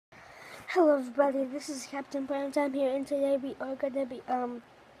Hello everybody, this is Captain Primetime here, and today we are gonna be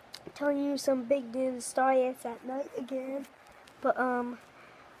telling you some big news. Sorry it's at night again, but I'm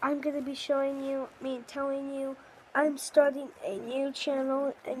gonna be telling you I'm starting a new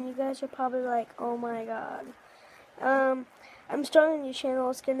channel, and you guys are probably like, oh my god. I'm starting a new channel.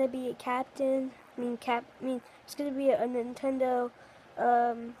 It's gonna be a it's gonna be a Nintendo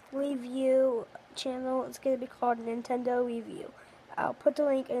review channel. It's gonna be called Nintendo Review. I'll put the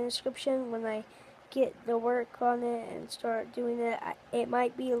link in the description when I get the work on it and start doing it. It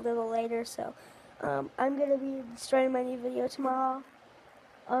might be a little later, so I'm gonna be starting my new video tomorrow.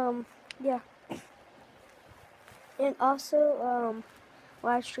 Yeah, and also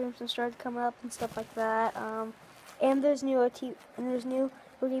live streams and start to come up and stuff like that. And we're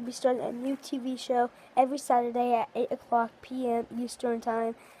gonna be starting a new TV show every Saturday at 8 o'clock p.m. Eastern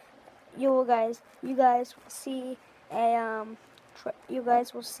time. You guys will see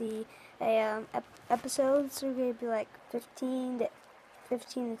a episodes. They're gonna be like 15 to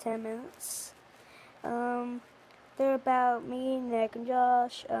 10 minutes. They're about me, Nick, and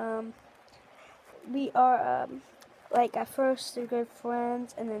Josh. We are like at first they're good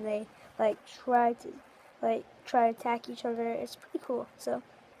friends, and then they like try to attack each other. It's pretty cool. So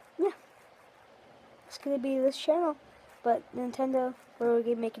yeah, it's gonna be this channel, but Nintendo. We're gonna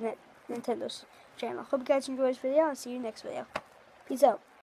be making it Nintendo's channel. Hope you guys enjoy this video, and see you next video. Peace out.